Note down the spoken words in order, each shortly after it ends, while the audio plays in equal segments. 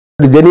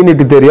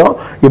ஜெனினிட்டி தெரியும்.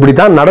 இப்படி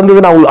தான்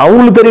நடந்ததுன்னு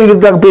அவங்களுக்கு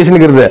தெரிவிக்கிறதுக்காக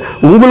பேசினுக்கிறது.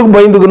 உங்களுக்கு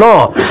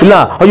பயந்துக்கணும் இல்ல,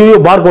 ஐயோ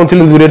பார்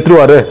கவுன்சில் இவர்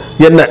எடுத்துருவாரு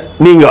என்ன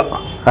நீங்க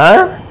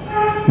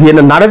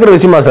என்ன நடக்கிற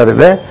விஷயமா சார்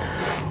இது?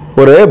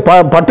 ஒரு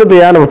பட்டத்து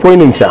யானை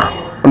போயினுச்சா,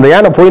 அந்த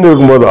யானை போயின்னு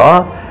இருக்கும்போதும்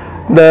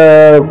இந்த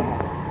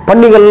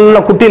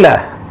பன்னிகள்லாம்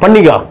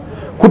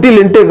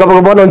குட்டியிலன்ட்டு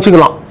கப்பன்னு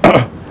வச்சுக்கலாம்.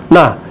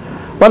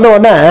 வந்த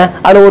உடனே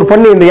அதில் ஒரு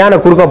பண்ணி இந்த யானை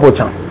குறுக்கா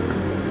போச்சான்.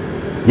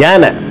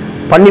 யானை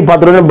பண்ணி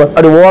பார்த்துட்டு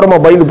அப்படி ஓரமாக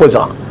பயந்து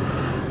போச்சான்.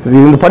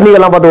 இந்த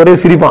பன்னிகள்லாம் பார்த்து ஒரே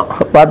சிரிப்பான்.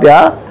 பார்த்தியா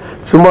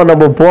சும்மா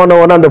நம்ம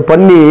போனவொன்னே அந்த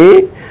பண்ணி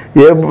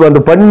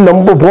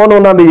நம்ம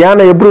போனோன்னா அந்த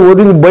யானை எப்படி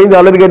ஒதுங்கி பயந்து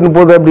அலறி கேட்டுன்னு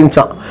போகுது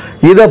அப்படின்ச்சான்.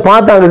 இதை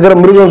பார்த்து அங்கே இருக்கிற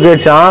மிருகம்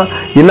கேட்சான்,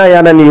 என்ன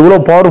யானை நீ இவ்வளோ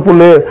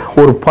பவர்ஃபுல்லு,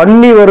 ஒரு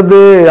பன்னி வருது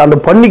அந்த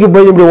பன்னிக்கு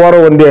போய் இப்படி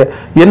ஓரம் வந்து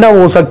என்ன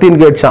உன்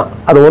சக்தின்னு கேட்சான்.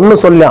 அது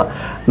ஒன்றும் சொல்லான்,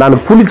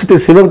 நான் குளிச்சுட்டு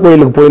சிவன்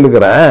கோயிலுக்கு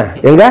போயிருக்கிறேன்,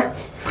 எங்க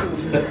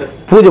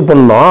பூஜை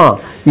பண்ணோம்,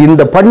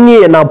 இந்த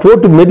பன்னியை நான்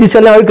போட்டு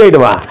மெதிச்செல்லாம்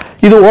அழுக்காயிடுவேன்,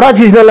 இது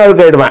ஒராச்சிஸ்லாம்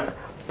அழுக்காயிடுவேன்,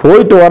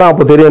 போயிட்டு வரான்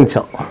அப்போ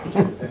தெரியுச்சான்.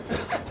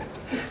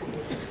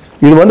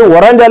 இது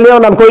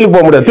உறைஞ்சாலையும் நான் கோயிலுக்கு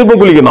போக முடியாது, திருப்பி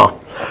குளிக்கணும்,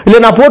 இல்லை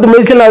நான் போட்டு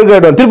மெடிசன்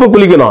அழுக்காயிடுவேன், திருப்பி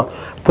குளிக்கணும்,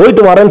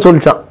 போயிட்டு வரேன்னு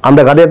சொல்லிச்சான். அந்த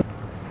கதையை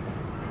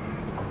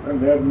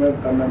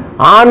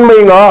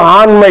ஆண்மைங்க,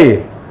 ஆண்மை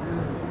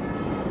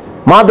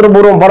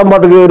மாத்திரபூர்வம் படம்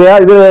பார்த்துக்கிறியா?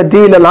 இது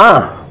டிவிலலாம்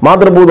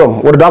மாத்திரபூதம்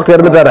ஒரு டாக்டர்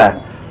இருந்துட்டார,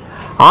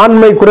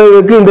 ஆண்மை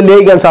குறைவுக்கு இந்த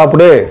லேகியம்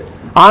சாப்பிடு,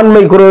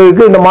 ஆண்மை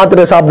குறைவுக்கு இந்த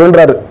மாத்திரை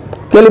சாப்பிடுன்றாரு.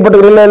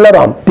 கேள்விப்பட்டுக்கிறீங்களா?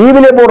 எல்லாரும்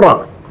டிவிலே போடுறான்.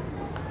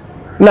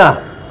 என்ன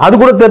அது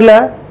கூட தெரியல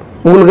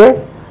உங்களுக்கு?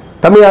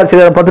 தமிழ்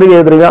ஆசிரியர் பத்திரிகை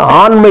எழுதுறீங்க,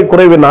 ஆண்மை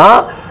குறைவுனா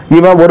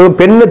இவன் ஒரு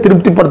பெண்ணை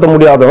திருப்திப்படுத்த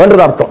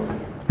முடியாதவன்றது அர்த்தம்.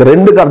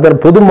 ரெண்டுக்கு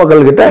அர்த்தம்.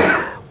 பொதுமக்கள் கிட்ட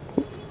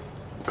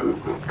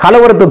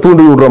கலவரத்தை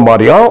தூண்டி விடுற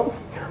மாதிரியும்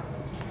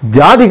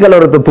ஜாதி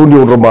கலவரத்தை தூண்டி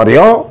விடுற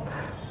மாதிரியும்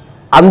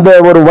அந்த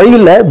ஒரு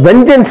வழியில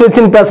வெஞ்சன்ஸ்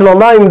வச்சுன்னு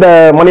பேசணும் தான் இந்த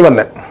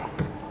மணிவண்ணன்.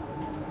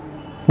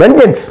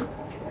 வெஞ்சன்ஸ்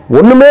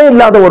ஒண்ணுமே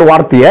இல்லாத ஒரு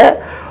வார்த்தையை,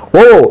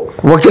 ஓ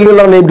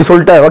வக்கீல்கள் இப்படி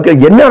சொல்லிட்டேன்,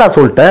 வக்கீல் என்னடா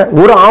சொல்லிட்டேன்,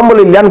 ஒரு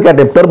ஆம்பளை இல்லையான்னு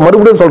கேட்டேன்,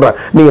 மறுபடியும் சொல்றேன்,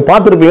 நீங்க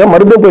பார்த்துருப்பீங்க,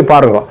 மறுபடியும் போய்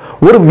பாருங்க,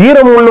 ஒரு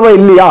வீரம் உள்ளவன்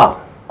இல்லையா?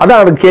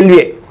 அதான் அது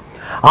கேள்வியே.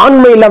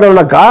 ஆண்மை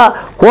இல்லாதவனாக்கா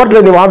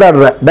கோர்ட்ல நீ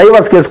வாதாடுற,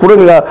 டைவர்ஸ் கேஸ் கூட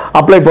நீங்க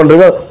அப்ளை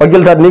பண்றீங்க,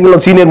 வக்கீல் சார்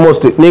நீங்களும் சீனியர்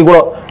மோஸ்ட், நீங்க கூட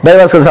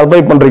டைவர்ஸ் கேஸ்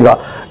அப்ளை பண்றீங்க,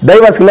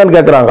 டைவர்ஸ் என்னன்னு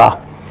கேட்கறாங்க,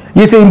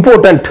 இஸ்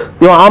இம்பார்ட்டன்ட்,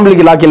 இவன்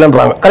ஆம்பளைக்கு லாக்கி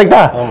இல்லைன்றாங்க.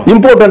 கரெக்டா?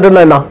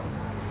 இம்பார்ட்டன்ட்னா என்ன?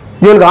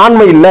 இவனுக்கு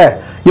ஆண்மை இல்லை,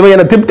 இவன்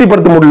என்னை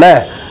திருப்திப்படுத்த முடியல,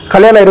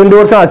 கல்யாணம் 2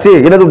 வருஷம் ஆச்சு,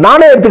 எனக்கு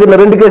நானே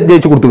எடுத்துக்கிறேன், 2 கேஸ்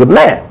ஜெயிச்சு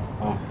கொடுத்துக்கிறேன்,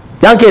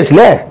 என்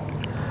கேஸ்ல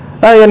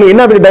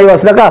என்னதுக்கு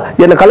டைவர்ஸ்னாக்கா,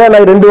 என்ன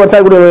கல்யாணம் 2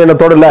 வருஷம் கூட என்ன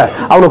தொடல,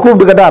 அவனை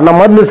கூப்பிட்டு கேட்டா நான்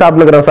மருந்து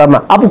சாப்பிட்டுக்கிறேன் சார்,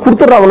 அப்ப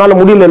கொடுத்துட்ற, அவனால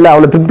முடியல இல்லை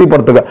அவனை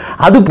திருப்திப்படுத்துக்க,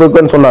 அது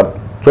போக்குன்னு சொன்னார்.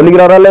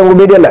 சொல்லிக்கிறாரா இல்லை உங்க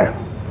மீடியால?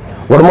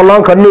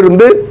 உடம்பெல்லாம் கண்ணு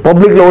இருந்து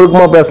பப்ளிக்ல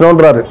ஒழுக்கமா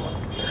பேசணும்ன்றாரு.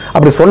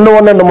 அப்படி சொன்ன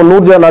உடனே நம்ம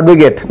நூர்ஜான்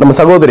அட்வொகேட், நம்ம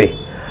சகோதரி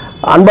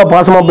அன்பா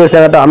பாசமா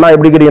பேசாங்கட்டா, அண்ணா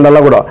எப்படி கிடைக்கும்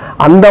நல்லா கூட,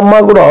 அந்த அம்மா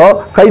கூட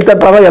கை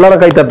தட்டுறாங்க,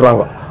 எல்லாரும் கை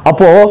தட்டுறாங்க.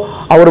 அப்போ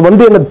அவர்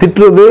என்ன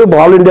திட்டுறது,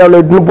 ஆல் இண்டியாவில்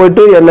இட்டுன்னு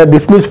போயிட்டு என்ன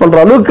டிஸ்மிஸ் பண்ற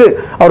அளவுக்கு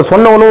அவர்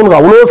சொன்னவனும் உனக்கு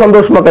அவ்வளோ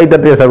சந்தோஷமா கை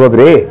தட்டிய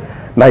சகோதரி,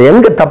 நான்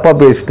எங்க தப்பா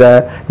பேசிட்டேன்,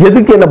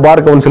 எதுக்கு என்ன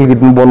பார் கவுன்சிலுக்கு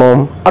இட்டுன்னு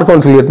போனோம், பார்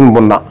கவுன்சில் இட்டுன்னு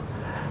போனா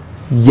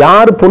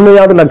யார்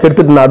பொண்ணையாவது நான்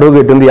கெடுத்துட்டு நான்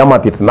அட்வொகேட் வந்து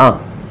ஏமாத்திட்டேன்னா,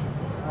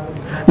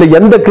 இல்லை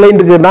எந்த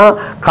கிளைண்ட்டுக்குன்னா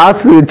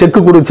காசு செக்கு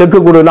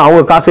கொடுன்னு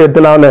அவங்க காசை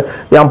எடுத்து நான்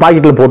என்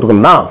பாக்கெட்டில்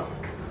போட்டுக்கணும்னா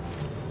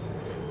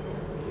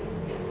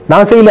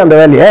நான் செய்யல அந்த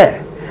வேலையை.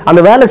 அந்த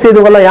வேலை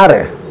செய்தவங்கலாம்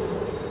யாரு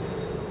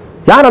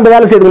அந்த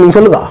வேலை செய்தவங்க நீங்க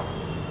சொல்லுங்க.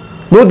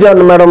 நூர்ஜான்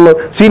மேடம்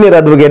சீனியர்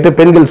அட்வொகேட்,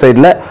 பெண்கள்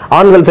சைடில்,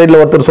 ஆண்கள் சைடில்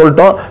ஒருத்தர்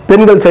சொல்லிட்டோம்,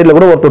 பெண்கள் சைடில்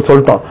கூட ஒருத்தர்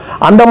சொல்லிட்டோம்.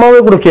 அந்த அம்மாவே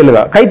கூட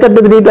கேளுங்க, கை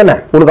தட்டுறது நீ தானே,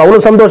 உனக்கு அவ்வளோ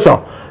சந்தோஷம்,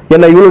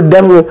 என்ன இவ்வளோ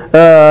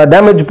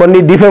டேமேஜ் பண்ணி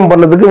டிஃபேம்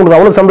பண்ணதுக்கு உனக்கு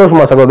அவ்வளோ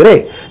சந்தோஷமா சகோதரி?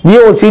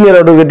 நீயும் சீனியர்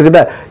அட்வொகேட்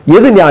கிட்ட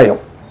எது நியாயம்?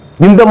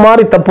 இந்த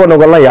மாதிரி தப்பு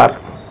பண்ணவங்கலாம் யார்?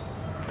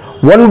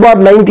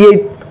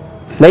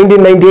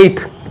 1/98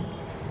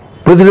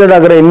 பிரசிடென்ட்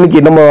ஆகிற இன்னைக்கு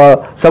நம்ம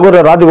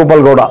சகோதரர்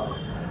ராஜகோபால் கவுடா,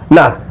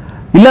 என்ன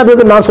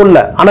இல்லாதது நான் சொல்ல,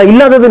 ஆனா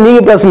இல்லாதது நீங்க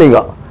பேசுனீங்க.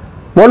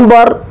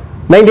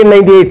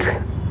 1/1998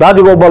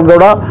 ராஜகோபால்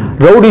கவுடா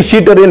ரவுடி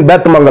ஷீட்டர் இன்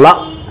பேத்தமங்கலா.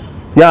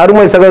 என்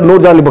அருமை சகோதரர்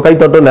நூர்ஜான் இப்ப கை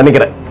தட்டுன்னு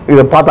நினைக்கிறேன்,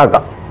 இதை பார்த்தாக்கா.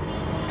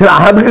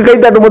 அதுக்கு கை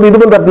தட்டும் போது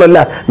இதுக்கும் தட்டணும்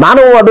இல்ல,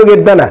 நானும்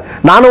அட்வொகேட் தானே,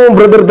 நானும்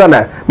பிரதர் தானே,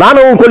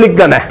 நானும்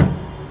கொலிக் தானே,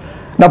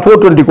 நான்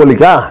 420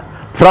 கொலிக்கா,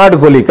 ஃப்ராட்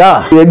கொலிக்கா?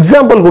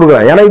 எக்ஸாம்பிள்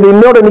கொடுக்குறேன், ஏன்னா இது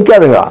இன்னோட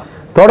நிக்காதுங்க,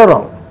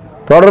 தொடரும்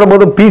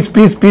போது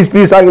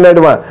piece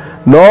ஆகிடுவேன்.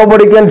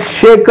 Nobody can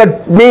shake at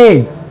me.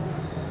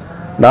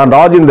 நான்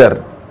ராஜேந்தர்,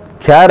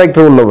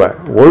 கேரக்டர் உள்ளவன்,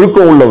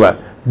 ஒழுக்கம் உள்ளவன்,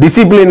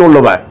 டிசிப்ளின்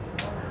உள்ளவன்.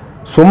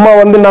 சும்மா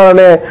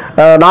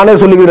நானே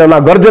சொல்லிக்கிறேன்,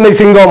 நான் கர்ஜனை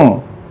சிங்கம்.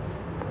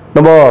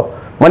 நம்ம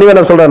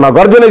மணிவண்ணன் சொல்றேன், நான்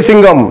கர்ஜனை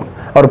சிங்கம்.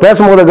 அவர்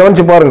பேசும்போது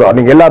கவனிச்சு பாருங்க,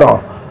 நீங்க எல்லாரும்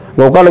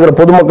உட்காந்துக்கிற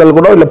பொதுமக்கள்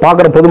கூட, இல்ல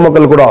பாக்குற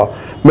பொதுமக்கள் கூட,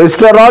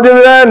 mister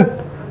Rajendran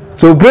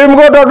supreme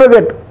court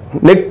advocate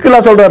நெக்கிலா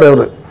சொல்றாரு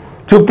அவரு.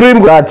 சுப்ரீம்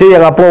ஆச்சு,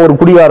 எங்க அப்பா ஒரு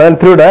குடிகாரன்,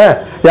 திருட,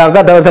 என்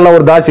அக்கா தங்கச்செல்லாம்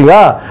ஒரு தாச்சிங்க,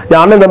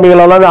 என் அண்ணன்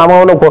தம்பிகளெல்லாம்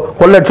அவன்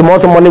கொள்ளடிச்சு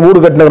மோசம் பண்ணி வீடு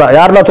கட்டினுக்கிறான்.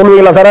 யாருன்னா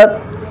சொல்லுவீங்களா சார்?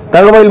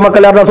 தங்கமயில்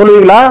மக்கள் யாருன்னா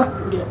சொல்லுவீங்களா?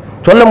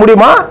 சொல்ல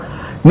முடியுமா?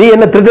 நீ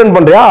என்ன த்ரெட்டன்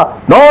பண்றியா?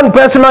 நான்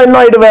பேசினா என்ன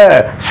ஆயிடுவேன்,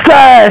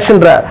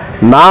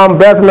 நான்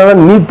பேசின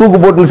நீ தூக்கு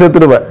போட்டு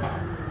சேர்த்துடுவேன்.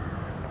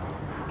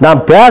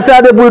 நான்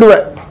பேசாதே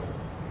போயிடுவேன்.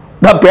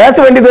 நான் பேச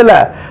வேண்டியதில்லை,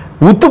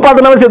 உத்து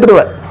பார்த்தனாவே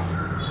சேர்த்துடுவேன்.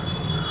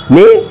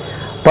 நீ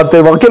 10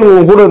 வக்கீல்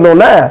கூட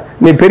இருந்தோன்னே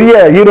நீ பெரிய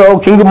ஹீரோ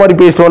கிங் மாதிரி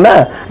பேசிட்டோன்னே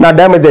நான்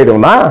டேமேஜ்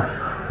ஆகிடுவேன்னா?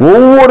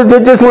 ஒவ்வொரு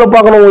ஜட்ஜஸ்களை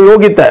பார்க்கணும்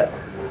யோகித்தை.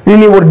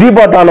 நீ ஒரு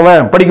டிபார்ட்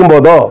ஆனவன் படிக்கும்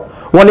போதோ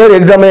 1 இயர்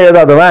எக்ஸாமே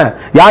எழுதாதவன்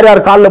யார்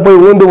யார் காலில்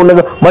போய் விழுந்து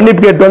உனக்கு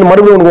மன்னிப்பு கேட்டு வந்து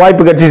மறுபடியும் உனக்கு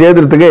வாய்ப்பு கிடைச்சி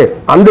எழுதுறதுக்கு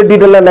அந்த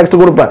டீட்டெயிலாம்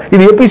நெக்ஸ்ட் கொடுப்பேன்.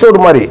 இது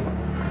எபிசோடு மாதிரி.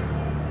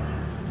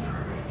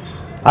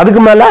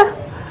 அதுக்கு மேல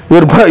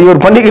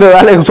இவர் பண்ணிக்கிற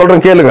வேலையை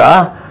சொல்றேன் கேளுங்க.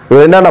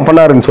 இவர் என்னென்ன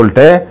பண்ணாருன்னு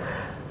சொல்லிட்டு.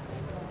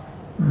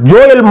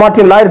 ஜோயல்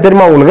மார்டின் லாயர்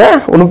தெரியுமா உங்களுக்கு?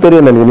 உனக்கு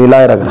தெரியும், நீ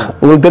லாயர் ஆகுற.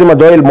 உங்களுக்கு தெரியுமா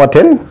ஜோயல்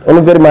மார்டின்?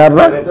 உனக்கு தெரியுமா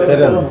யாருன்னா?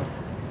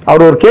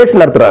 அவர் ஒரு கேஸ்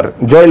நடத்துறாரு,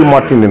 ஜோயல்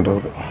மார்டின்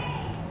என்றவர்.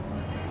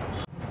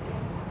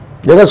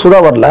 எங்க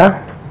சுதா வரல?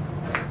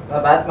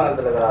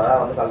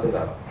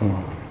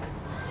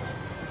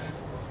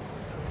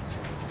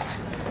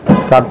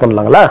 Start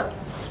பண்ணலாங்களா?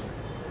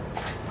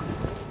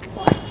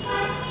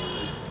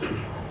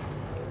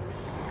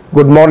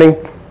 Good morning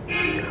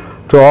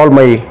to all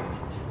my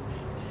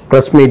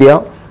press media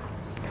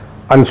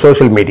and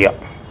social media.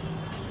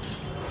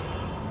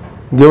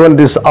 Given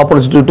this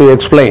opportunity to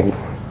explain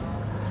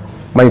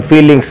my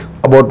feelings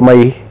about my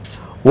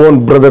own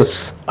brothers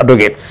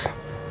advocates.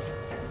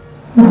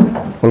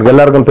 உங்களுக்கு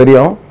எல்லாருக்கும்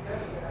தெரியும்,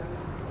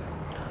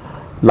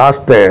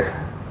 லாஸ்ட்டு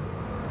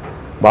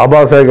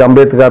பாபா சாஹேப்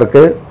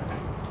அம்பேத்கருக்கு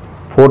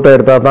ஃபோட்டோ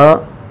எடுத்தால் தான்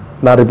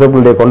நான்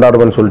ரிப்பப்ளிக் டே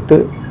கொண்டாடுவேன்னு சொல்லிட்டு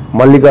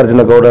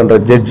மல்லிகார்ஜுன கவுடன்ற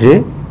ஜட்ஜி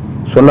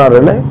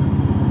சொன்னாருன்னு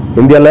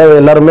இந்தியாவில்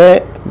எல்லாருமே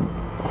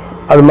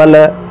அது மேலே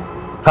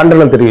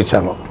கண்டனம்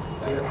தெரிவித்தாங்க.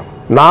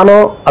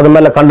 நானும் அது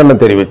மேலே கண்டனம்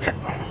தெரிவித்தேன்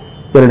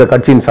என்னோட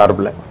கட்சியின்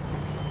சார்பில்.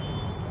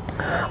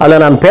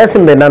 அதில் நான்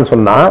பேசுனது என்னன்னு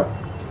சொன்னால்,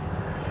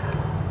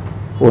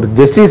 ஒரு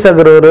ஜஸ்டிஸ்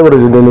ஆகிறவர்,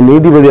 ஒரு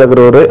நீதிபதி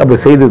ஆகிறவர் அப்படி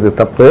செய்தது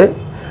தப்பு.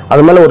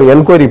 அது மேலே ஒரு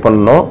என்கொயரி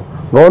பண்ணணும்.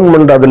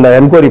 கவர்மெண்ட் அதில்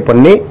என்கொயரி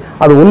பண்ணி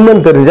அது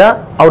உண்மைன்னு தெரிஞ்சால்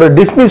அவரை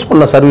டிஸ்மிஸ்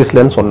பண்ண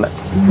சர்வீஸ்லன்னு சொன்னேன்.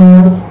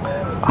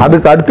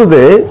 அதுக்கு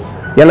அடுத்தது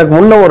எனக்கு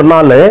முன்ன ஒரு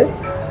நாள்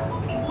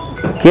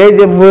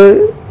கேஜிஎஃப்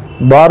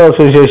பார்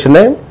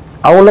அசோசியேஷனு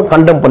அவங்களும்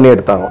கண்டெம் பண்ணி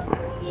எடுத்தாங்க.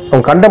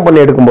 அவங்க கண்டெம் பண்ணி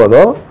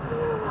எடுக்கும்போதோ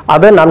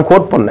அதை நான்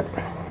கோட் பண்ணேன்.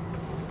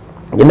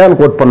 என்னன்னு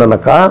கோட்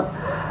பண்ணேன்னாக்கா,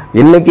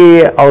 இன்னைக்கு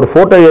அவர்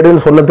ஃபோட்டோ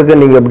எடுன்னு சொன்னதுக்கு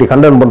நீங்கள் இப்படி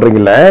கண்டெம்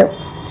பண்ணுறீங்களே,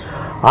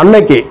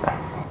 அன்னைக்கு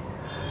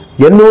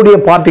என்னுடைய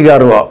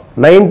பார்ட்டிக்காரங்க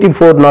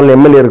 94 நாள்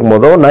எம்எல்ஏ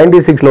இருக்கும்போதோ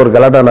 96 ஒரு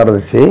கலாட்டா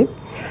நடந்துச்சு.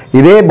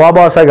 இதே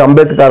பாபா சாஹேப்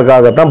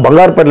அம்பேத்கருக்காகத்தான்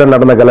பங்கார்பேட்டில்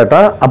நடந்த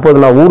கலாட்டா.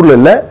 அப்போது நான் ஊரில்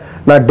இல்லை,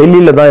 நான்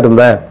டெல்லியில் தான்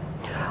இருந்தேன்.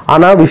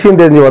 ஆனால் விஷயம்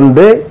தெரிஞ்சு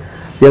வந்து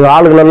எங்கள்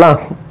ஆளுங்களெல்லாம்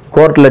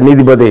கோர்ட்டில்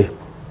நீதிபதி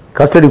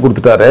கஸ்டடி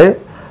கொடுத்துட்டாரு.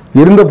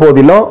 இருந்த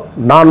போதிலும்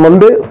நான்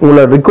வந்து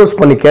உங்களை ரிக்வஸ்ட்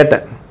பண்ணி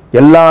கேட்டேன்,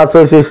 எல்லா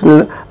அசோசியேஷன்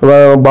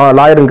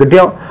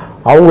லாயருங்கிட்டையும்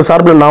அவங்க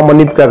சார்பில் நான்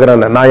மன்னிப்பு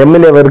கேட்குறேன். நான்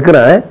எம்எல்ஏவை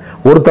இருக்கிறேன்,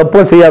 ஒரு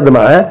தப்பும்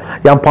செய்யாதுன்னா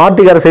என்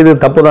பார்ட்டிக்கார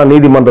செய்தது தப்பு தான்,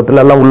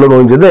 நீதிமன்றத்தில் எல்லாம் உள்ள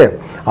நுழைஞ்சது.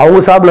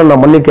 அவங்க சார்பில்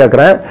நான் மன்னிப்பு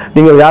கேட்குறேன்,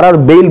 நீங்கள் யாராவது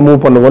பெயில்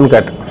மூவ் பண்ணுவோன்னு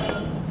கேட்டேன்.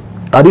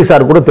 ஹரி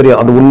சார் கூட தெரியும்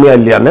அது உண்மையா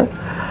இல்லையான்னு.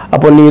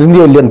 அப்போ நீ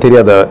இருந்தியோ இல்லையான்னு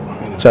தெரியாத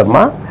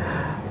சார்மா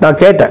நான்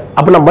கேட்டேன்.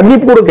 அப்போ நான்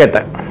மன்னிப்பு கூட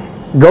கேட்டேன்,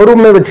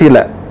 கௌரவமே வச்சுக்கல.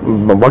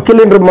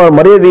 வக்கீல் என்ற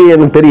மரியாதை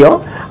எனக்கு தெரியும்.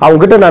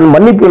 அவங்ககிட்ட நான்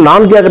மன்னிப்பு,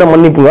 நான் கேட்குற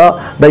மன்னிப்புங்க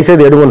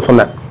தயவுசெய்து எடுங்கன்னு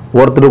சொன்னேன்.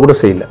 ஒருத்தர் கூட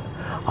செய்யலை.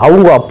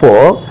 அவங்க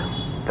அப்போது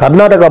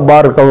கர்நாடகா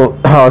பார்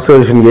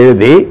அசோசியேஷன்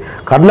எழுதி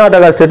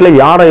கர்நாடகா ஸ்டேட்டில்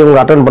யாரை இவங்க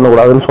அட்டென்ட்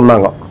பண்ணக்கூடாதுன்னு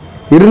சொன்னாங்க.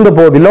 இருந்த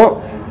போதிலும்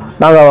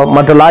நாங்கள்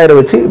மற்ற லாயரை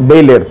வச்சு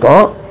பெயில்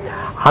எடுத்தோம்.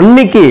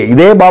 அன்னைக்கு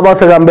இதே பாபா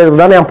சாஹேப்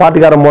அம்பேத்கர் தானே என்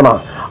பார்ட்டிக்காரன்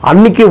போனான்.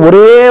 அன்னைக்கு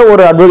ஒரே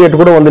ஒரு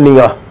அட்வொகேட் கூட வந்து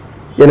நீங்கள்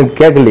எனக்கு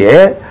கேட்கலையே,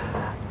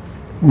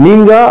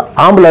 நீங்கள்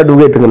ஆம்பளை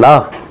அட்வொகேட்டுங்களா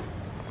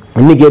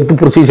இன்னைக்கு எடுத்து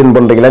ப்ரொசீஜன்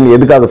பண்ணுறீங்களான்னு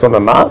எதுக்காக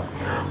சொன்னேன்னா,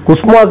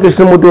 குஸ்மா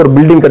கிருஷ்ணமூர்த்தி ஒரு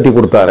பில்டிங் கட்டி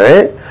கொடுத்தாரு.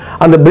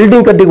 அந்த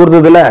பில்டிங் கட்டி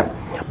கொடுத்ததுல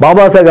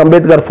பாபா சாஹேப்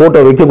அம்பேத்கர் ஃபோட்டோ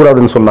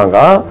வைக்கக்கூடாதுன்னு சொன்னாங்க.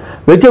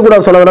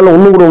 வைக்கக்கூடாது சொன்னதுனால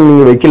ஒன்றும் கூட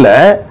நீங்கள் வைக்கல.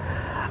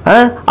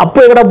 அப்போ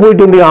எங்கடா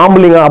போயிட்டு இருந்தீங்க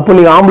ஆம்பளைங்க? அப்போ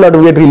நீங்கள் ஆம்பளை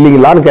அட்வொகேட்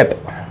இல்லைங்களான்னு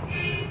கேட்டேன்.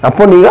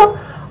 அப்போ நீங்கள்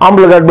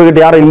ஆம்பளை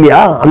அட்வொகேட் யாரும்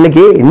இல்லையா?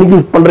 அன்னைக்கு இன்னைக்கு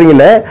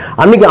பண்ணுறீங்களே,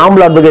 அன்னைக்கு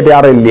ஆம்பளை அட்வொகேட்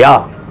யாரும் இல்லையா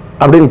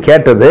அப்படின்னு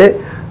கேட்டது.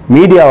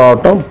 மீடியா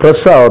ஆகட்டும்,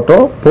 ப்ரெஸ்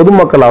ஆகட்டும்,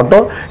 பொதுமக்கள்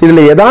ஆகட்டும்,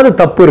 இதில் ஏதாவது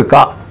தப்பு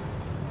இருக்கா?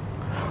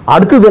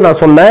 அடுத்தது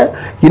நான் சொன்னேன்,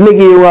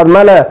 இன்னைக்கு இவங்க அது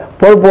மேலே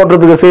பொறுப்பு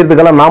ஓட்டுறதுக்கு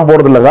செய்யறதுக்கெல்லாம் நான்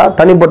போடுறது இல்லைங்க,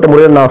 தனிப்பட்ட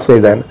முறையில் நான்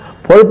செய்தேன்.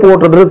 பொறுப்பு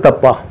ஓட்டுறது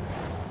தப்பா?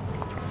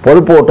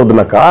 பொறுப்பு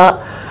ஓட்டுறதுனாக்கா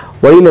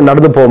வழியில்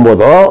நடந்து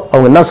போகும்போதோ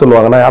அவங்க என்ன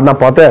சொல்லுவாங்கன்னா, யாருன்னா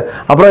பார்த்தேன்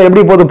அப்புறம்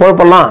எப்படி போகுது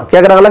பொறுப்பெல்லாம்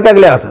கேட்குறாங்களா?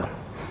 கேட்கலையா சார்?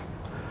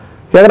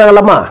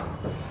 கேட்குறாங்களாம்மா?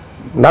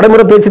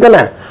 நடைமுறை பேச்சு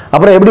தானே.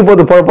 அப்புறம் எப்படி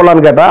போகுது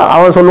பொறுப்பெல்லாம்னு கேட்டால்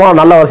அவன் சொல்லுவான்,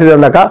 நல்ல வசதி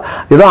இருந்தாக்கா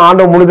இதுதான்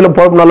ஆண்டவன் முடிஞ்சதில்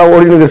பொறுப்பு நல்லா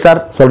ஓடினுக்கு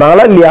சார்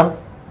சொல்கிறாங்களா இல்லையா?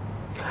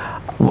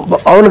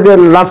 அவனுக்கு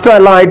நஷ்டம்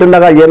எல்லாம் ஆகிட்டு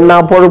இருந்தாக்கா என்ன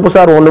பொழப்பு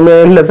சார்? ஒன்றுமே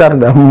இல்லை சார்,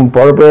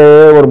 பொழப்பே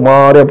ஒரு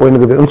மாதிரியாக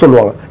போயினுக்குதுன்னு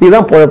சொல்லுவாங்க.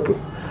 இதுதான் பொழப்பு.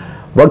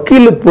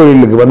 வக்கீல்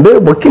தொழிலுக்கு வந்து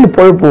வக்கீல்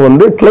பொழப்பு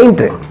வந்து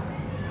கிளைண்ட்டு,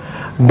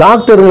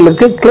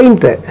 டாக்டருங்களுக்கு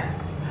கிளைண்ட்டு.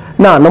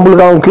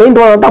 நம்மளுக்கு அவங்க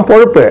கிளைண்ட் வாங்க தான்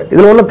பொழப்பு.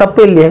 இதில் ஒன்றும்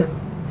தப்பு இல்லையே,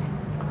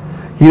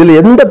 இதில்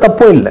எந்த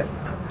தப்பும் இல்லை.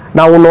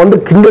 நான் ஒன்று வந்து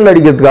கிண்டல்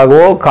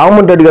அடிக்கிறதுக்காகவோ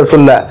காமெண்ட் அடிக்க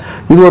சொல்ல,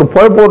 இது ஒரு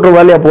பொழப்பு ஓட்டுற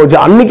வேலையாக போச்சு.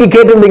 அன்னைக்கு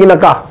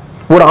கேட்டிருந்தீங்கன்னாக்கா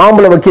ஒரு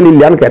ஆம்பளை வக்கீல்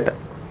இல்லையான்னு கேட்டேன்.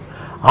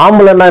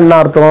 ஆம்பளைன்னா என்ன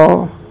அர்த்தம்?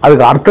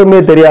 அதுக்கு அர்த்தமே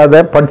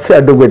தெரியாத படிச்ச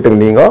அட்வொகேட்டுங்க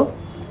நீங்க.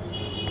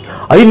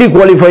 Highly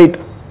qualified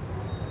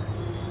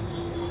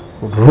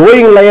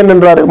rowing line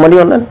என்றாரு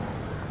Manivannan,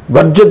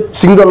 budget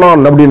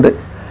சிங்கனான் அப்படின்ட்டு.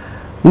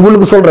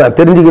 உங்களுக்கு சொல்றேன்,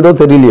 தெரிஞ்சுக்கிட்டோ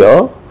தெரியலையோ,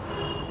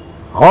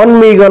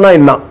 ஆன்மீகனா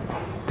என்ன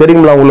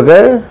தெரியுங்களா உங்களுக்கு?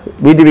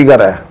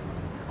 பிடிவிக்கார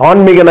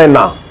ஆன்மீகனா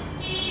என்ன?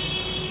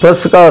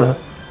 பிரஸ்கார்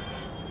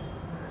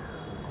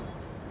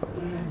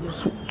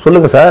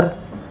சொல்லுங்க சார்.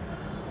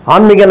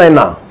 ஆன்மீகனா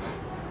என்ன?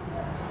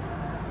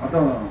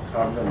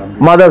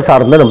 மத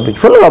சார்ந்த நம்பிக்கை.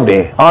 சொல்லுங்க அப்படி.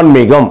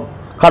 ஆன்மீகம்,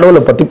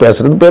 கடவுளை பத்தி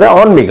பேசுறது பேரு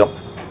ஆன்மீகம்.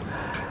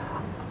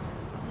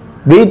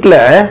 வீட்டில்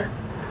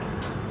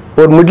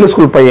ஒரு மிடில்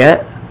ஸ்கூல் பையன்,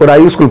 ஒரு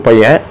ஹை ஸ்கூல்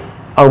பையன்,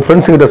 அவன்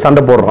ஃப்ரெண்ட்ஸுங்கிட்ட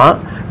சண்டை போடுறான்.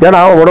 ஏன்னா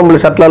அவன் உடம்புல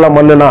சட்டலாம்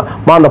மண்ணுனா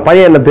அந்த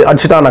பையன் என்ன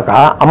அடிச்சுட்டானாக்கா,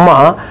 அம்மா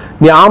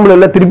நீ ஆம்பளை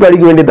இல்லை திருப்பி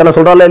அடிக்க வேண்டியதானே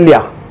சொல்றாள்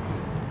இல்லையா?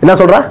 என்ன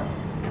சொல்ற?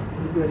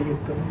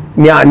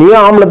 நீ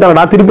ஆம்பளை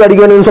தானடா திருப்பி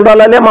அடிக்க வேண்டியது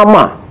சொல்றாள் இல்லையா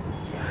அம்மா?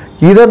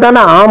 இதை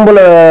தானே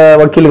ஆம்பளை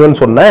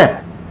வக்கீலுங்கன்னு சொன்னேன்.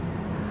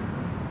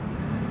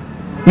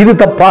 இது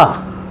தப்பா?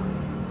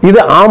 இது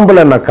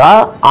ஆம்பளைனாக்கா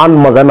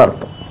ஆண்மகன்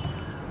அர்த்தம்.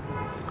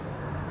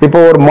 இப்போ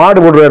ஒரு மாடு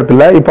போடுற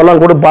இடத்துல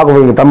இப்பெல்லாம் கூட பார்க்க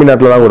போவீங்க,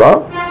 தமிழ்நாட்டில் தான் கூட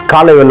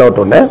காலை வெள்ள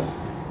விட்டோன்னே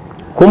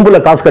கொம்புல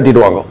காசு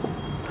கட்டிடுவாங்க,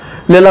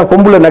 இல்லைன்னா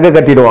கொம்புல நகை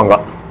கட்டிடுவாங்க.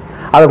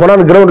 அதை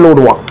கொண்டாந்து கிரவுண்டில்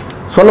விடுவான்.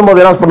 சொல்லும்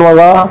போது என்ன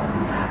பண்ணுவாங்க?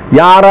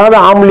 யாராவது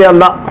ஆம்பளையா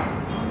இருந்தா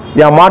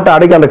என் மாட்டை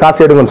அடைக்க அந்த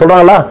காசு எடுங்கன்னு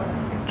சொல்றாங்களா?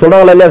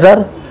 சொல்றாங்களா இல்லையா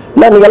சார்?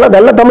 இல்லை, நீங்க எல்லாம்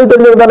நல்ல தமிழ்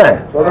தெரிஞ்சது தானே?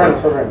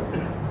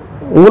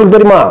 உங்களுக்கு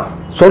தெரியுமா?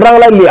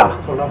 சொல்றாங்களா இல்லையா?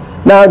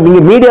 நீங்க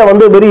மீடியா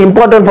வந்து very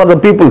important for the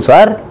people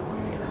sir.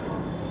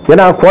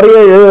 ஏன்னா குறைய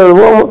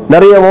எழுதவும்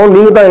நிறையவும்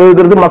நீங்க தான்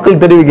எழுதுறது,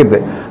 மக்கள் தெரிவிக்கிறது.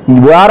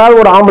 யாராவது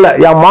ஒரு ஆம்பளை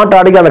என் மாட்டை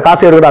அடிக்க அந்த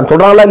காசை எடுக்கிறான்னு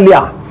சொல்றாங்களா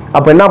இல்லையா?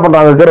 அப்ப என்ன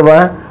பண்றாங்க?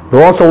 இருக்கிறவன்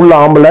ரோசம் உள்ள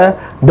ஆம்பளை,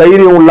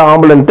 தைரியம் உள்ள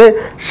ஆம்பளைன்ட்டு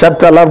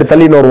ஷர்ட் எல்லாம் அப்படி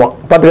தள்ளின்னு வருவான்.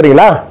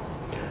 பார்த்துக்கிறீங்களா?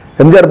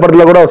 எம்ஜிஆர்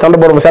படத்தில் கூட சண்டை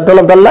போடுவோம், ஷர்ட்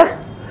எல்லாம் தள்ள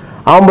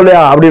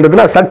ஆம்பளையா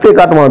அப்படின்றதுனா சக்தியை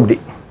காட்டுமா? அப்படி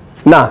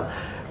என்ன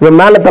இவன்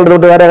மேலே தள்ளுற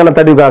விட்டு வேற எங்கன்னா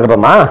தடவி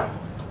காட்டுறானா?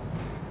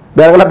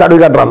 வேற எங்கன்னா தடவி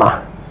காட்டுறானா?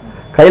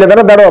 கையில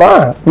தானே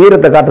தடவுறான்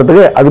வீரத்தை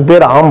காட்டுறதுக்கு. அது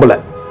பேர் ஆம்பளை.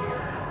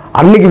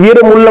 அன்னைக்கு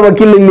வீரம் உள்ள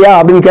வக்கீல் இல்லையா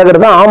அப்படின்னு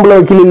கேட்கறது தான் ஆம்பளை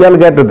வக்கீல்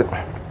இல்லையான்னு கேட்டது.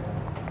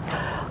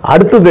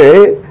 அடுத்தது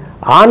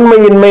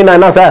ஆண்மையின்மைனா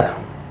என்ன சார்?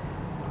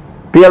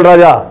 PL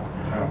ராஜா,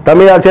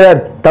 தமிழ்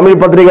ஆசிரியர், தமிழ்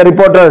பத்திரிகை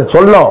ரிப்போர்ட்டர்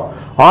சொல்லணும்.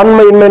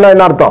 ஆண்மையின்மைனா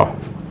என்ன அர்த்தம்?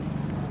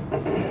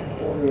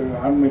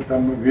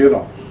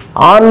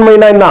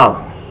 ஆண்மைனா என்ன?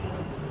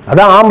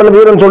 அதான் ஆம்பளை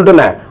வீரன்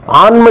சொல்லிட்டு.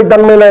 ஆண்மை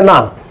தன்மைனா என்ன?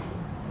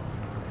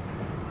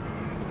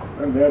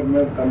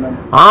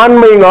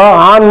 ஆண்மைங்க,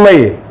 ஆண்மை.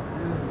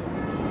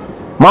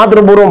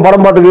 மாத்திரபூர்வம்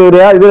படம்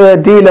பார்த்துக்கிறியா? இது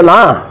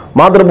டிவிலலாம்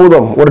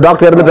மாத்திரபூதம் ஒரு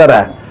டாக்டர் இருந்துட்டார.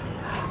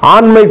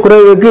 ஆண்மை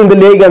குறைவுக்கு இந்த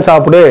லேகியம்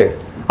சாப்பிடு,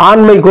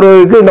 ஆண்மை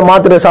குறைவுக்கு இந்த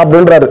மாத்திரை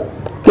சாப்பிடுன்றாரு.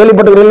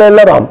 கேள்விப்பட்டுக்கிறீங்களா?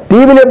 எல்லாரும்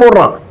டிவிலே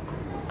போடுறான்.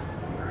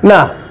 என்ன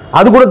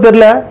அது கூட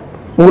தெரியல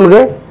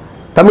உங்களுக்கு?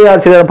 தமிழ்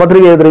ஆசிரியர்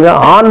பத்திரிகை எழுதுறீங்க.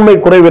 ஆண்மை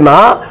குறைவுனா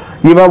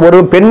இவன் ஒரு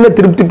பெண்ணை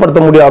திருப்திப்படுத்த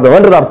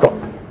முடியாதவன்றது அர்த்தம்.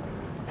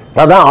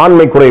 அதான்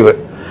ஆண்மை குறைவு.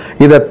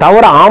 இதை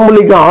தவிர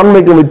ஆம்பளைக்கும்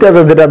ஆண்மைக்கும்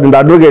வித்தியாசம் தெரியாது இந்த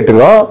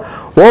அட்வொகேட்டுங்க.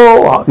 ஓ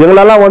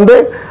எங்களெல்லாம் வந்து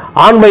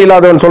ஆண்மை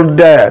இல்லாதவன்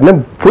சொல்லிட்டு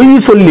பொய்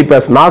சொல்லி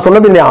பேச. நான்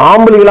சொன்னது நீ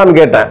ஆம்பளைங்களான்னு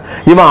கேட்டேன்.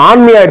 இவன்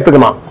ஆண்மையா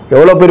எடுத்துக்கணும்.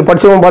 எவ்வளவு பேர்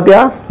படிச்சவன்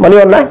பாத்தியா?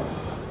 மணிவண்ணன்,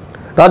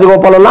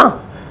 ராஜகோபால் எல்லாம்,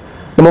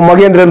 நம்ம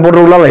மகேந்திரன்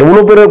போடுறவங்களாம்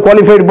எவ்வளவு பேர்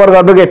குவாலிஃபைடு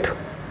பாருங்க அட்வொகேட்.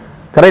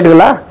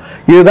 கரெக்டுங்களா?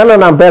 இதுதானே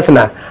நான்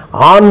பேசினேன்.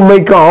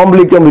 ஆண்மைக்கும்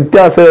ஆம்பளைக்கும்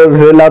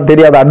வித்தியாசம் எல்லாம்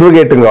தெரியாத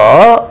அட்வொகேட்டுங்க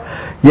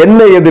என்ன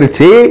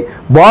எதிர்த்து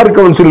பார்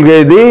கவுன்சில்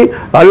எழுதி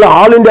அல்ல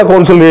ஆல் இந்தியா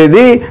கவுன்சில்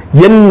எழுதி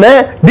என்ன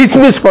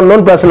டிஸ்மிஸ்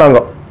பண்ணணும்னு பேசினாங்க.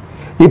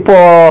 இப்போ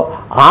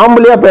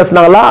ஆம்பளையா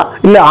பேசினாங்களா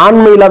இல்ல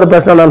ஆண்மை இல்லாத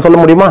பேசினாங்கன்னு சொல்ல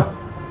முடியுமா?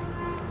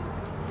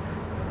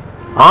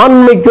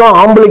 ஆண்மைக்கும்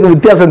ஆம்பளைக்கும்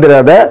வித்தியாசம்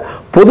தெரியாத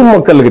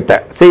பொதுமக்கள் கிட்ட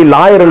சரி,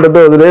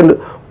 லாயர்ன்றது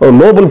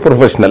நோபல்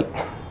ப்ரொஃபஷனல்.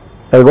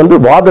 அதுக்கு வந்து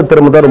வாத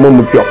திறமை தான் ரொம்ப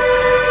முக்கியம்.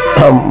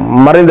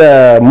 மறைந்த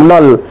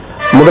முன்னாள்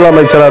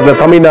முதலமைச்சராக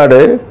தமிழ்நாடு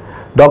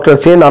டாக்டர்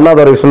சேன்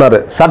அண்ணாதுரை சொன்னார்,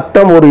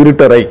 சட்டம் ஒரு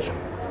இருட்டறை.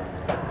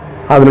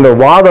 அதனுடைய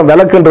வாதம்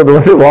விளக்குன்றது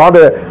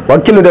வந்து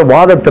வக்கீலுடைய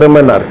வாத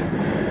திறமைன்னார்.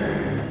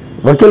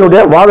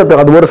 வக்கீலுடைய வாத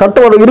திறமை அது ஒரு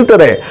சட்டம், ஒரு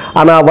இருட்டறை.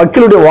 ஆனா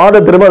வக்கீலுடைய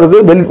வாத திறமை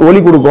அதுக்கு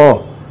ஒலி கொடுக்கும்.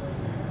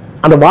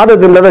 அந்த வாத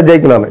திறமை தான்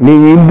ஜெயிக்கணும். நீ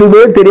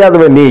இதுவே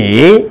தெரியாதவன், நீ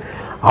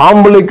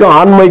ஆம்பளைக்கும்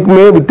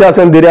ஆண்மைக்குமே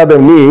வித்தியாசம்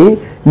தெரியாதவன்,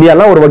 நீ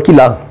எல்லாம் ஒரு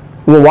வக்கீலா?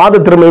 உங்க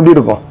வாத திறமை எப்படி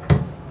இருக்கும்?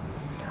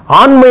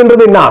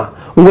 ஆண்மைன்றது என்ன?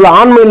 உங்களை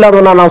ஆண்மை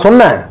இல்லாதவனா நான்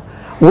சொன்னேன்.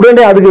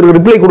 உடனே அதுக்கு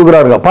ரிப்ளை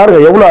கொடுக்குறாருங்க. பாருங்க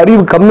எவ்வளவு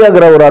அறிவு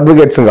கம்மியாகிற ஒரு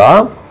அட்வொகேட்ஸுங்க.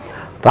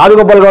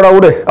 ராஜகோபால் கவுடா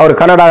விடு, அவர்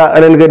கன்னடா,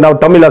 எனக்கு நான்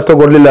தமிழ் ಅಷ್ಟೇ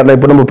ಕೊಡ್ಲಿಲ್ಲ.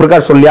 இப்போ நம்ம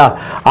பிரகாஷ் சொல்லியா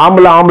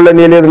ஆம்பளை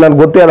நீ ನಾನು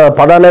ಗೊತ್ತಿಲ್ಲ,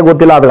 ಪದಾನೇ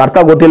ಗೊತ್ತಿಲ್ಲ, ಅದಕ್ಕೆ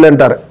ಅರ್ಥ ಗೊತ್ತಿಲ್ಲ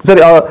ಅಂತಾರೆ.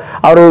 சரி,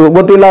 அவர்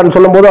ಗೊತ್ತಿಲ್ಲன்னு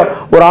சொல்லும் போது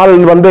ஒரு ஆள்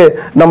வந்து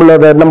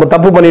நம்ம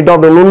தப்பு பண்ணிட்டோம்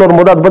அப்படின்னு இன்னொரு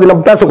போது அதை பத்தி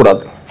நம்ம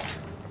பேசக்கூடாது.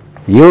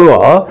 இவங்க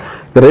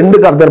ரெண்டு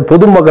கருத்து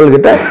பொதுமக்கள்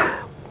கிட்ட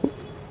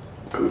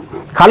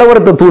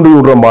கலவரத்தை தூண்டி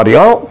விடுற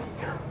மாதிரியும்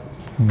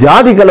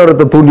ஜாதி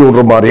கலவரத்தை தூண்டி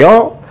விடுற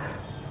மாதிரியும்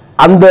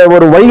அந்த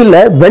ஒரு வழியில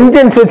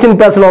வெஞ்சன்ஸ்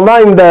வச்சுன்னு பேசணும்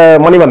தான் இந்த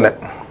மணிவண்ணன்.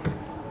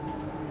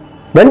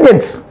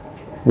 வெஞ்சன்ஸ்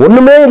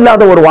ஒண்ணுமே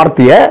இல்லாத ஒரு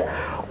வார்த்தையை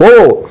ஓ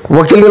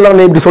வக்கீல்கள்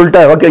நீ இப்படி சொல்லிட்ட,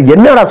 ஓகே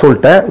என்னடா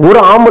சொல்லிட்டேன், ஒரு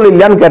ஆம்பளை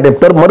இல்லையான்னு கேட்டேன்.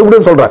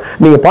 மறுபடியும் சொல்றேன்,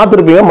 நீங்க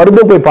பார்த்துருப்பீங்க,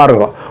 மறுபடியும் போய்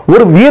பாருங்க.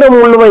 ஒரு வீரம்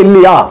உள்ளவன்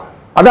இல்லையா,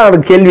 அதான் அது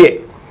கேள்வியே.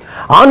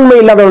 ஆண்மை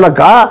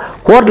இல்லாதவனாக்கா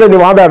கோர்ட்ல நீ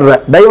வாதாடுற,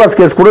 டைவர்ஸ்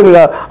கேஸ் கூட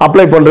நீங்க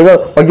அப்ளை பண்றீங்க.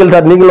 வக்கீல்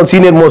சார் நீங்களும்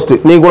சீனியர் மோஸ்ட்,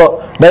 நீங்க கூட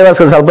டைவர்ஸ்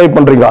கேஸ் அப்ளை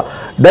பண்றீங்க.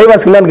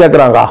 டைவர்ஸ் இல்லைன்னு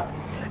கேட்கறாங்க,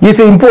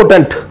 இஸ்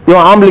இம்பார்ட்டன்ட்,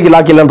 இவன் ஆம்பளைக்கு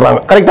லாக்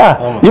இல்லைன்றாங்க. கரெக்டா?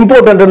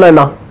 இம்பார்ட்டன்ட்னா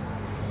என்ன?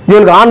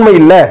 இவனுக்கு ஆண்மை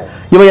இல்லை,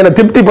 இவன் என்னை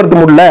திருப்திப்படுத்த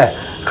முடியல,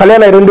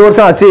 கல்யாணம் 2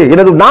 வருஷம் ஆச்சு,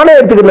 எனக்கு நானே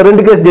எடுத்துக்கிறேன்,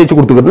 2 கேஸ் ஜெயிச்சு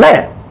கொடுத்துக்கிறேன்.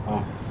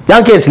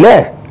 என் கேஸ்ல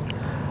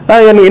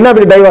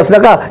என்னதுக்கு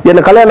டைவர்ஸ்னாக்கா,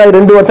 என்ன கல்யாணம் ஆகி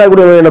 2 வருஷம்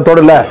கூட என்ன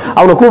தொடல,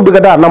 அவனை கூப்பிட்டு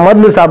கேட்டா நான்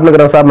மருந்து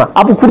சாப்பிட்டுக்கிறேன் சார்,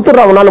 அப்ப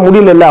கொடுத்துட்ற, அவனால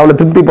முடியல இல்லை அவனை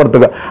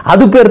திருப்திப்படுத்துக்க.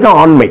 அது பேர் தான்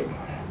ஆண்மை.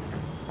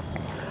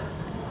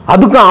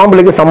 அதுக்கும்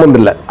ஆம்பளைக்கு சம்பந்தம்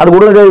இல்லை. அது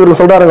உடனே இவர்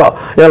சொல்றாருங்க,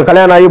 எனக்கு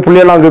கல்யாணம் ஆகி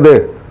புள்ளியெல்லாம் இருக்குது.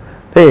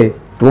 ஏய்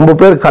ரொம்ப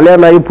பேர்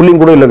கல்யாணம் ஆகி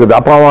புள்ளியும் கூட இல்லைக்குது,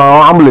 அப்போ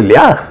அவன் ஆம்பளை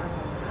இல்லையா?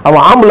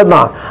 அவன் ஆம்பளை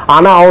தான்,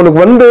 ஆனா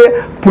அவனுக்கு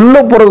புள்ள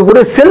போறது கூட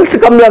செல்ஸ்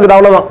கம்மியாகுது,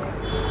 அவ்வளவுதான்.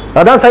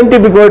 அதான்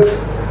scientific words,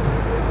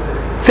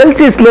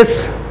 cells is less.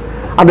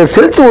 அந்த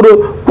செல்ஸ் ஒரு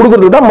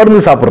கொடுக்கறதுக்கு தான்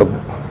மருந்து சாப்பிட்றது.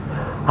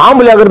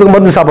 ஆம்பளை ஆகிறதுக்கு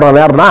மருந்து சாப்பிட்றான்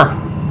யாருன்னா?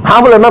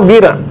 ஆம்பளைன்னா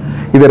வீரன்.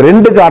 இது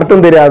ரெண்டுக்கு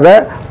அர்த்தம் தெரியாத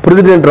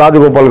பிரசிடென்ட்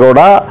ராஜகோபால்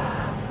கவுடா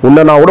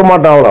உன்னை நான்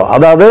விடமாட்டேன் அவ்வளோ.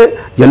 அதாவது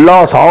எல்லா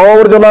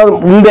ಸಾವಿರ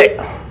ಮುಂದೆ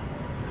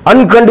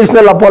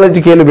ಅನ್ಕಂಡೀಷನಲ್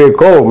ಅಪಾಲಜಿ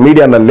ಕೇಳಬೇಕು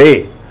ಮೀಡಿಯಾನಲ್ಲಿ.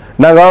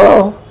 நாங்க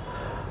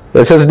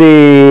SSD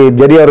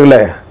ஜெரி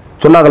அவர்களே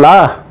சொன்னாங்களா?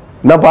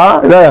 என்னப்பா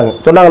இதை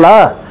சொன்னாங்களா?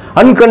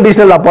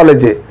 Unconditional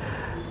apology.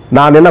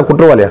 நான் என்ன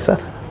குற்றவாளியா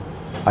சார்?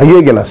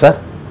 அயோக்கியனா சார்?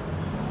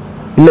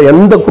 இல்லை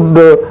எந்த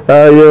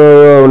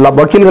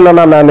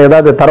வக்கீல்களெல்லாம் நான்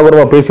ஏதாவது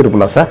தரவரமாக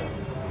பேசியிருப்பேனா சார்?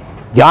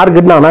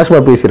 யாருக்கிட்ட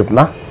அனாவசியமாக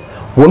பேசியிருப்பேனா?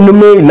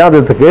 ஒன்றுமே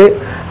இல்லாததுக்கு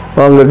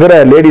அங்கே இருக்கிற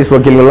லேடிஸ்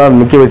வக்கீல்கள்லாம்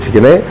முக்கிய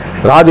வச்சுக்கின்னு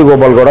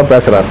ராஜகோபால் கூட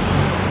பேசுகிறார்.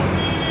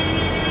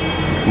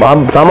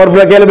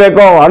 ಸಮರ್ಪಣೆ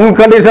ಕೇಳಬೇಕು,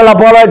 ಅನ್ಕಂಡೀಷನಲ್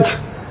ಅಪಾಲಜಿ.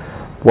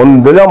 ಒಂದು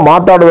ದಿನ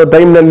ಮಾತಾಡುವ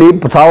ಟೈಮ್ನಲ್ಲಿ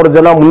 1000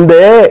 ಜನ ಮುಂದೆ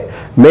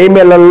ಮೈ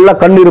ಮೇಲೆಲ್ಲ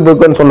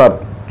ಕಣ್ಣಿರಬೇಕು ಅಂತ சொன்னார்.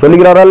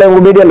 சொல்லிக்கிறாரல்ல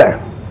உங்க மீடியால,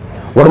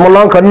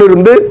 உடம்பெல்லாம் கண்ணு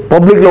இருந்து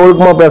பப்ளிக்ல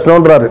ஒழுக்கமா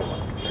பேசணும்ன்றாரு.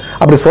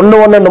 அப்படி சொன்ன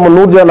உடனே நம்ம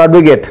நூர்ஜான்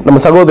அட்வொகேட், நம்ம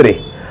சகோதரி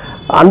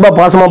அன்பா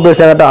பாசமா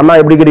பேசாங்கட்ட, அண்ணா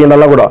எப்படி இருக்கிறீங்க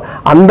நல்லா கூட,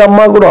 அந்த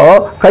அம்மா கூட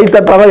கை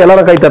தட்டுறாங்க,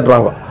 எல்லாரும் கை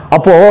தட்டுறாங்க.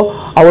 அப்போ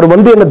அவர்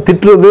என்ன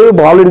திட்டுறது,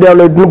 ஆல்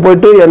இண்டியாவில் இட்டுன்னு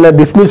போயிட்டு என்ன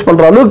டிஸ்மிஸ்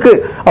பண்ற அளவுக்கு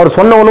அவர்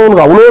சொன்ன உடனே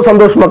உனக்கு அவ்வளோ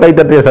சந்தோஷமா கை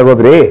தட்டுறிய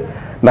சகோதரி,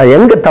 நான்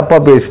எங்க தப்பா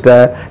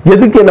பேசிட்டேன்,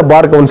 எதுக்கு என்ன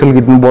பார்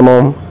கவுன்சிலுக்கு இட்டுன்னு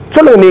போனோம்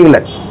சொல்லுங்க நீங்களே.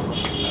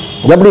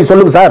 எப்படி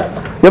சொல்லுங்க சார்,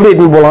 எப்படி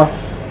இட்டுன்னு போகலாம்?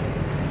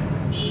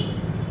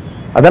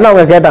 அதானே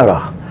அவங்க கேட்டாங்க.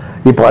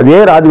 இப்போ அதே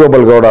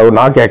ராஜகோபால் கவுடா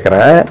நான்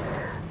கேட்குறேன்,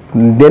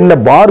 என்ன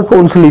பார்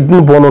கவுன்சில்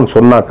இட்டுன்னு போகணும்னு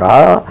சொன்னாக்கா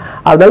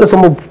அதனால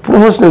சும்மா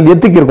ப்ரொஃபஷனல்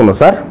எத்திக் இருக்கணும்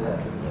சார்,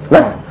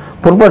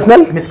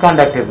 ப்ரொஃபஷனல்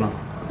மிஸ்கான்டக்ட் இருக்கணும்,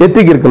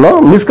 எத்திக் இருக்கணும்,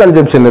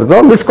 மிஸ்கன்செப்ஷன்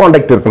இருக்கணும்,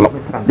 மிஸ்கான்டக்ட் இருக்கணும்.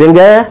 எங்க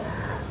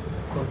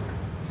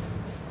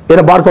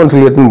என்ன பார்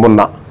கவுன்சில் எடுத்துன்னு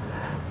போனா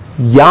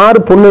யார்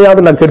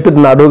பொண்ணையாவது நான்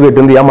கெடுத்துட்டு அட்வொகேட்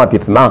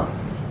ஏமாத்திட்டுனா,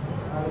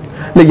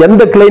 இல்லை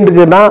எந்த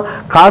கிளைண்ட்டுக்குன்னா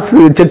காசு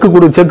செக்கு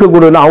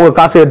கொடுன்னு அவங்க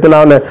காசை எடுத்து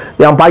நான்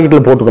என்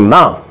பாக்கெட்டில்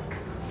போட்டுக்கணும்னா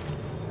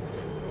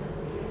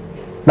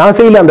நான்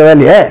செய்யல அந்த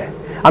வேலையை.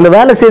 அந்த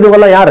வேலை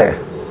செய்தவங்கலாம் யார்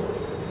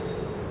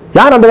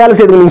அந்த வேலை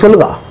செய்தவங்க நீங்க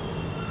சொல்லுங்க.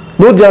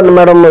 நூர்ஜான்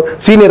மேடம்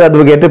சீனியர்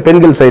அட்வொகேட்,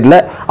 பெண்கள் சைடில்,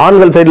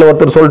 ஆண்கள் சைடில்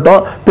ஒருத்தர்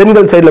சொல்லிட்டோம்,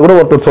 பெண்கள் சைடில் கூட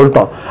ஒருத்தர்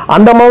சொல்லிட்டோம்.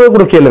 அந்த அம்மாவே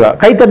கூட கேளுங்க,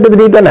 கை தட்டது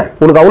நீ தானே,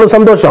 உனக்கு அவ்வளோ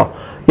சந்தோஷம்,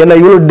 என்ன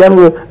இவ்வளோ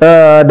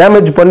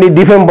டேமேஜ் பண்ணி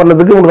டிஃபேம்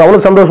பண்ணதுக்கு உனக்கு அவ்வளோ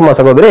சந்தோஷமா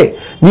சகோதரி?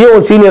 நீ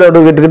ஒரு சீனியர்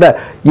அட்வொகேட் கிட்ட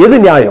எது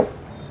நியாயம்?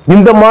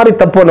 இந்த மாதிரி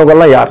தப்பு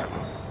பண்ணவங்கலாம் யார்?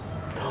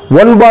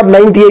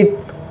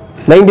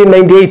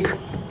 1/1998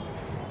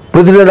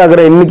 பிரசிடென்ட்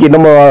ஆகிற இன்னைக்கு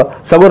நம்ம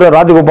சகோதரர்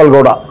ராஜகோபால்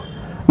கவுடா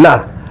என்ன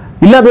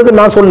இல்லாதது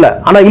நான் சொல்ல,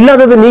 ஆனா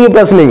இல்லாதது நீங்க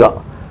பேசுனீங்க.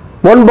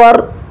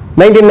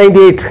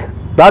 1/1998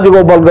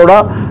 ராஜகோபால் கவுடா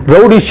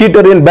ரவுடி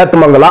ஷீட்டர் இன்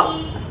பேத்தமங்கலா.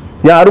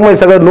 என் அருமை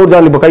சகோதரர்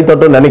நூர்ஜான் இப்ப கை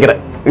தட்டுன்னு நினைக்கிறேன்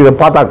இதை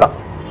பார்த்தாக்கா.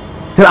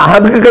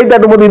 அதுக்கு கை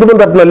தட்டும் போது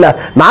இதுக்கும் தட்டணும் இல்ல?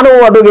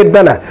 நானும் அட்வொகேட்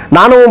தானே,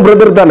 நானும்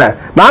பிரதர் தானே,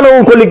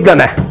 நானும் கொலிக்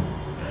தானே.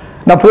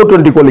 நான்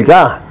 420 கொலிக்கா,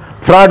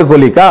 ஃப்ராட்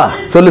கொலிக்கா?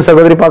 சொல்லு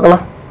சகோதரி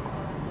பார்க்கலாம்.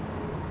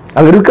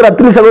 அங்க இருக்கிற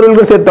அத்தனை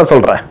சகோதரிகளுக்கும் சேர்த்து தான்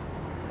சொல்றேன்.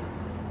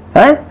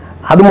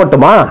 அது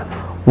மட்டுமா,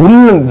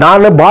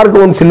 நான் பார்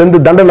கவுன்சில் இருந்து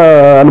தண்டனை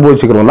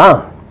அனுபவிச்சுக்கிறோம்னா,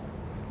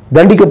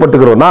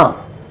 தண்டிக்கப்பட்டுக்கிறோம்னா,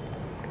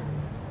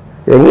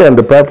 எங்க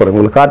அந்த பேப்பர்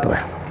உங்களுக்கு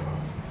காட்டுறேன்.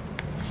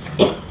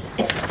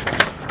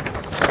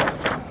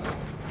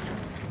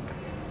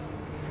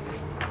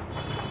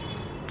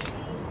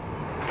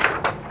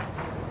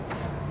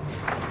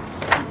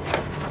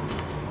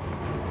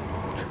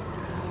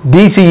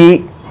 DCE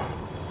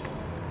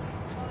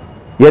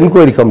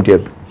enquiry committee.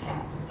 அது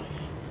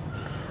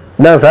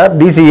என்ன sir?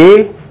 DCE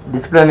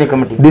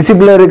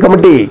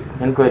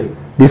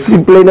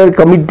disciplinary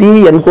committee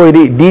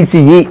enquiry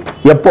DCE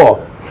எப்போ?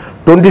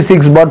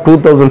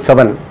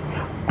 26/2007,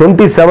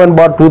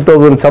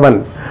 27/2007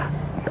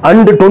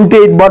 and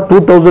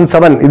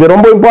 28/2007. இது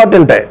ரொம்ப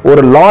இம்பார்ட்டன்ட்.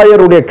 ஒரு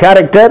லாயருடைய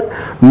கேரக்டர்,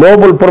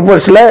 நோபல்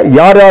ப்ரொஃபஷன்ல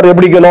யார் யார்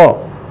எப்படிக்கணும்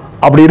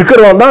அப்படி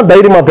இருக்கிறவன் தான்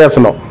தைரியமா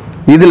பேசணும்.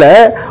 இதுல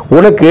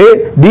உனக்கு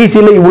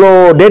DCல இவ்வளோ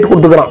டேட்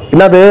கொடுத்துக்கிறான்.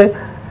 என்னது?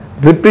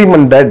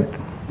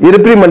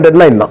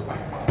 ரிப்ரிமெண்டட்னா என்ன?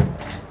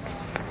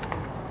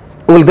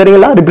 உங்களுக்கு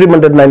தெரியுங்களா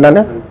ரிப்ரிமெண்டட்னா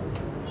என்னன்னு?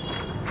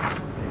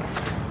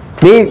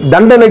 நீ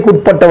தண்டனைக்கு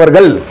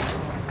உட்பட்டவர்கள்.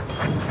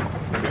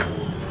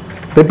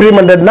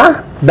 ரிப்ரிமெண்டட்னா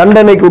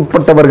தண்டனைக்கு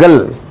உட்பட்டவர்கள்.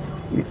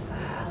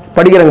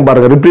 படிக்கிறாங்க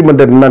பாருங்க,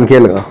 ரிப்ரிமெண்டட் என்னன்னு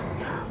கேளுங்க.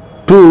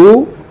 To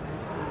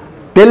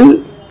tell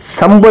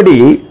somebody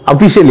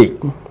officially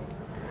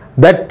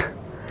that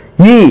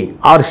he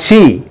or she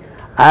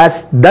has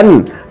done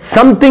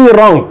something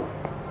wrong.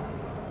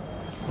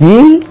 He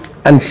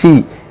and she,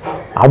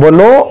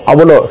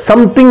 அவளோ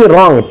something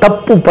wrong,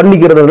 தப்பு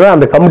பண்ணிக்கிறது.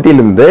 அந்த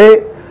கமிட்டியிலிருந்து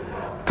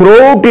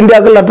த்ரூஅவுட்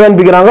இந்தியாவுக்கு லெட்டர்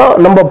அனுப்பிக்கிறாங்க.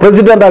 நம்ம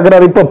பிரசிடென்ட்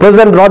ஆகிறார் இப்போ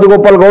பிரசிடென்ட்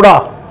ராஜகோபால் ಗೌಡ.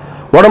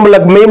 ಒಡಂಬಲ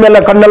ಮೈ ಮೇಲೆ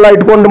ಕಣ್ಣೆಲ್ಲ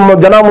ಇಟ್ಕೊಂಡು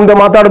ಜನ ಮುಂದೆ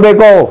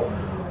ಮಾತಾಡಬೇಕು.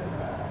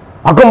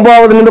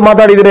 ಅಕಂಭಾವದಿಂದ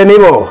ಮಾತಾಡಿದ್ರೆ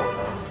ನೀವು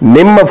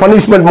ನಿಮ್ಮ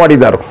ಪನಿಷ್ಮೆಂಟ್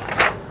ಮಾಡಿದ್ದಾರೆ.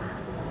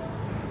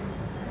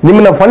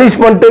 ನಿಮ್ಮನ್ನ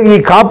ಪನಿಷ್ಮೆಂಟ್ ಈ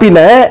ಕಾಪಿನ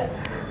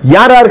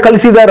ಯಾರ್ಯಾರು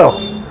ಕಳಿಸಿದಾರೋ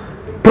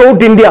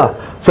ಥ್ರೂಔಟ್ ಇಂಡಿಯಾ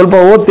ಸ್ವಲ್ಪ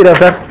ಓದ್ತೀರಾ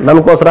ಸರ್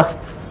ನನಗೋಸ್ಕರ?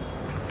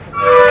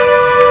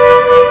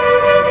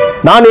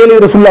 ನಾನು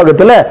ಹೇಳಿದ್ರೆ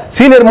ಸುಳ್ಳಾಗುತ್ತಲ್ಲ.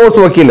 ಸೀನಿಯರ್ ಮೋಸ್ಟ್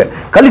ವಕೀಲ್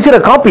ಕಳಿಸಿರೋ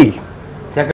ಕಾಪಿ